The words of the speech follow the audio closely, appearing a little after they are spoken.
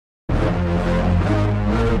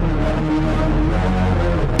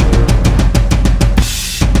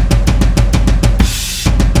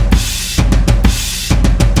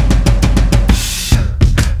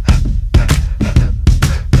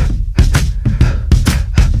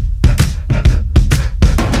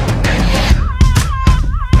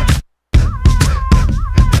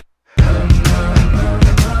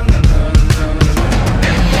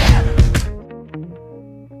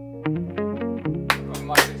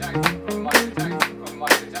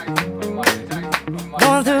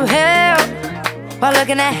Going through hell while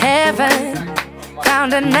looking at heaven.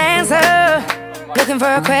 Found an answer, looking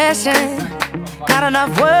for a question. Not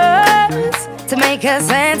enough words to make a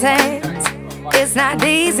sentence. It's not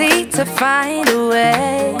easy to find a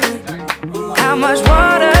way. How much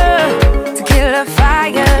water to kill a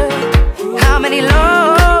fire? How many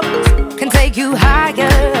lows can take you higher?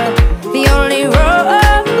 The only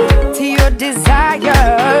road to your desire.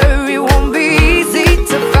 It won't be easy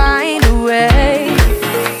to find a way.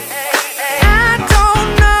 I don't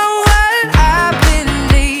know what I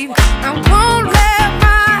believe. I won't let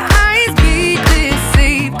my eyes be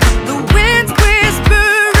deceived. The wind's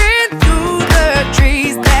whispering through the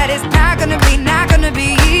trees that it's not gonna be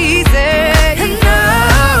easy. And no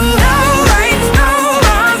rights, no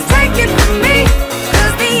wrongs taken from me,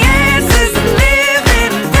 'cause the answer's to live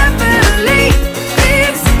indefinitely.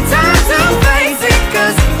 It's time to face it,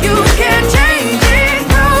 'cause you can't change it.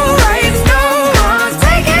 No rights, no wrongs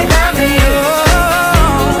taken from me.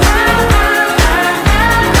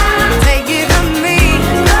 Take it from me.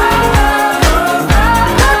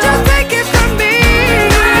 Don't just take it from me.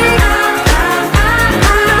 No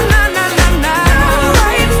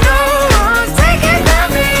rights, no wrongs taken from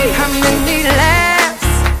me. How many laughs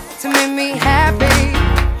to make me happy?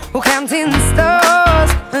 We're counting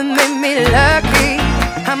stars and make me lucky.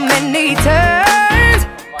 How many turns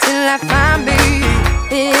till I find me?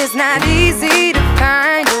 It's not easy to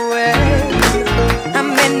find a way. How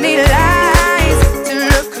many lies to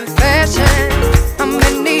look confession? How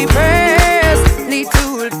many prayers lead to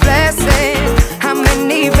a blessing? How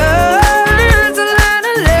many birds to learn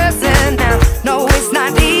a lesson? Now, no, it's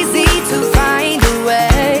not easy to find a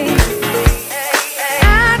way.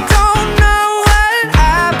 I don't know what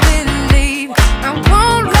I believe. I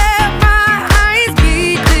won't let my eyes be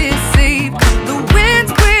deceived. The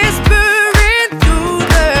wind's whispering through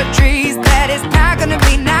the trees that it's not gonna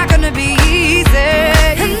be easy.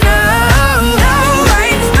 And no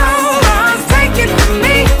rights, no wrongs taken from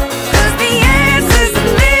me, 'cause the answer's to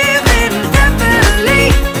live indefinitely.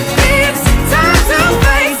 It's time to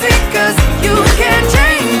face it, 'cause you can't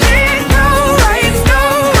change it. No rights, no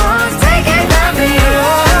wrongs taken from me.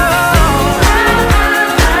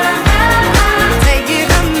 Take it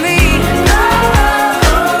from me.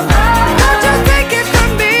 Don't just take it from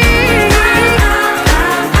me.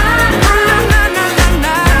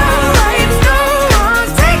 No rights, no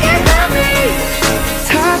wrongs taken from me.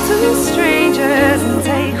 Talk to strangers and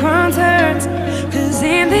take wrong turns, 'cause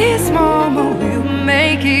in this moment we'll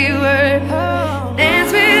make it work.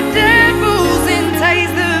 Dance with devils and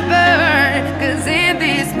taste the burn, 'cause in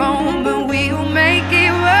this moment we'll make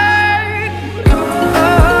it work. No.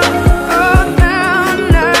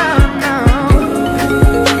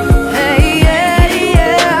 Hey,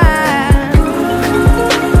 yeah.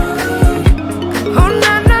 Oh,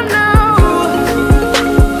 no.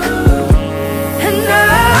 And no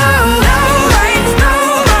rights, no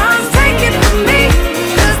wrongs taken from me,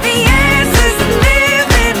 'cause the answer's to live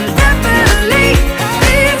indefinitely.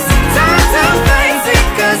 It's time to face it,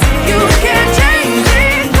 'cause you can't change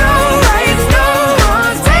it. No rights, no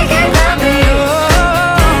wrongs taken from me.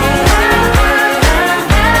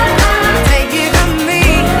 Take it from me.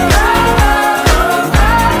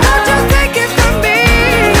 Don't just take it from me.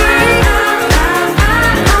 No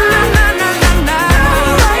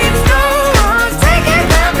rights, no wrongs taken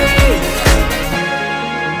from me.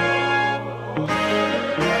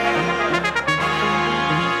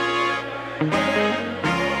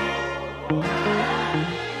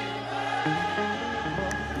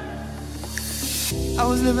 I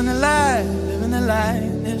was living a lie,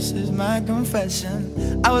 this is my confession.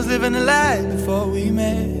 I was living a lie before we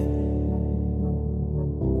met.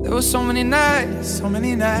 There were so many nights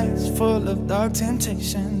full of dark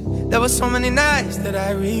temptation. There were so many nights that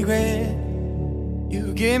I regret.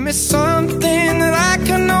 You gave me something that I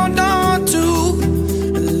can hold on to,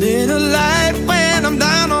 a little light when I'm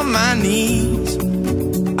down on my knees.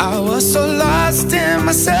 I was so lost in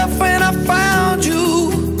myself when I found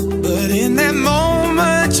you, but in that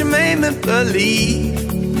moment you made me believe.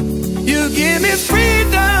 You give me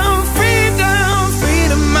freedom, freedom,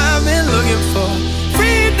 freedom I've been looking for.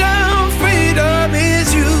 Freedom, freedom is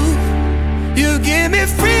you. You give me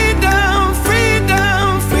freedom,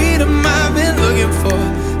 freedom, freedom I've been looking for.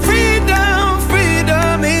 Freedom,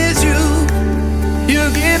 freedom is you. You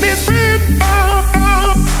give me freedom,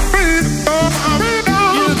 freedom.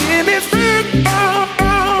 You give me freedom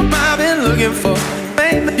I've been looking for.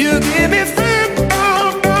 You give me freedom,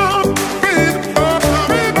 freedom.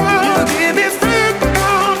 You give me freedom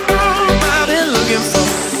I've been looking for.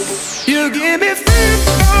 You give me freedom.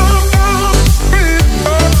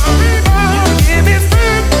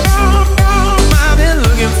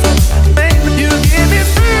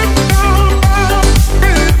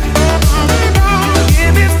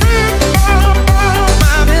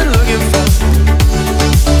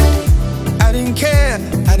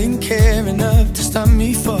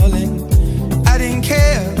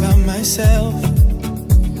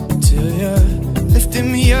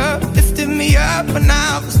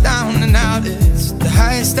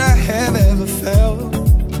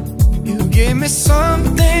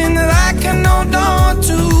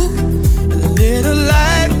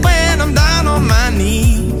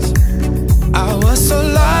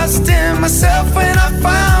 myself when I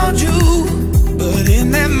found you, but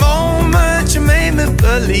in that moment you made me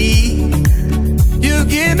believe. You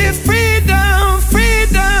give me freedom,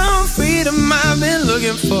 freedom, freedom I've been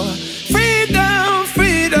looking for. Freedom,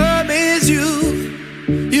 freedom is you.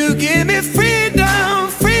 You give me freedom,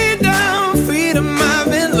 freedom, freedom I've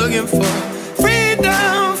been looking for.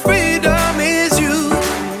 Freedom, freedom is you.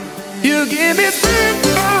 You give me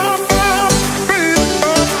freedom, freedom.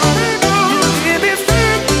 You give me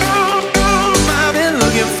freedom I've been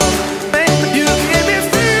looking for. You give me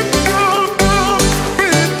freedom,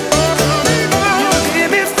 freedom. You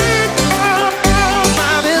give me freedom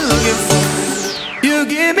I've been looking for. You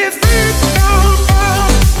give me freedom,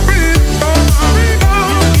 freedom.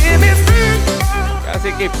 You give me freedom.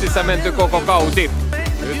 Käsikipsissä menty koko kausi.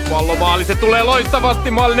 Nyt pallomaali, se tulee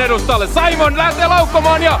loistavasti maalin edustalle. Simon lähtee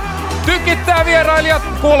laukkomaan ja tykittää vierailijat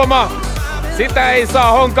kulma. Sitä ei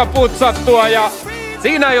saa honka putsattua ja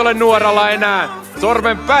siinä ei ole nuoralla enää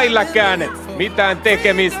sormen päilläkään mitään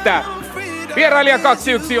tekemistä. Vierailija 2-1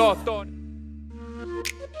 johtoon.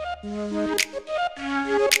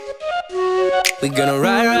 We gonna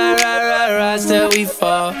ride, ride, ride, ride, ride till we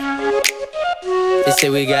fall. They say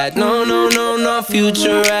we got no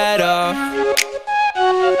future at all.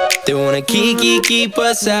 They wanna keep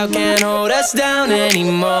us out, can't hold us down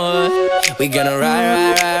anymore. We gonna ride,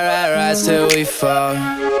 ride, ride, ride, ride till we fall.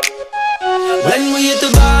 When we hit the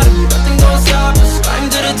bottom, nothing gon' stop us. Climb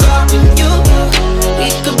to the top with you. We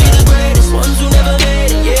could be the greatest ones who never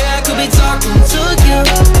made it. Yeah, I could be talking to you.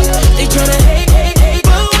 They tryna hate,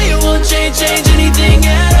 but we won't change anything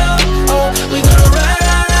at all. Oh, we gonna ride,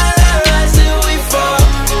 ride, ride, ride, ride till we fall.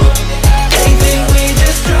 They think we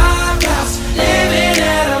just dropped out, living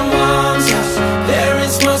at our mom's house.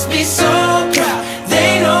 Parents must be so proud,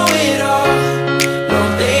 they know it all. No,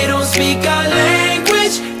 they don't speak our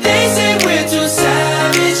language. They say we're too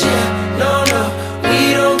savage. Yeah, no,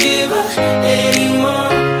 we don't give up anymore.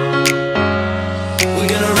 We're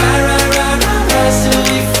gonna ride, ride, ride, ride, ride till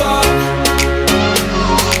we fall.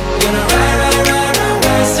 We're gonna ride, ride, ride, ride,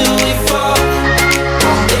 ride till we fall.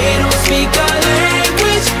 They don't speak our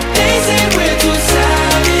language. They say we're too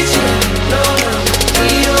savage. Yeah, no, we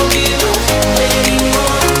don't give up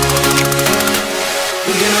anymore.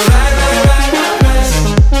 We're gonna ride, ride, ride, ride, ride.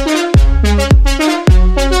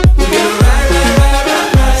 We're gonna ride, ride, ride,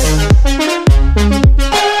 ride, ride.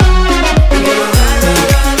 We're gonna ride, ride,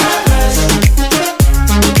 ride, ride, ride.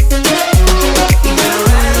 We're gonna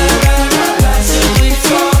ride, ride, ride, ride, ride till we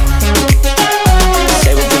fall.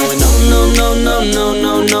 Say we're going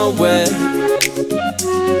nowhere.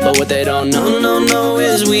 But what they don't know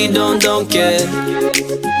is we don't care.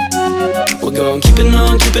 We're going keeping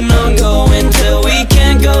on going till we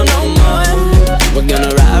can't go no more.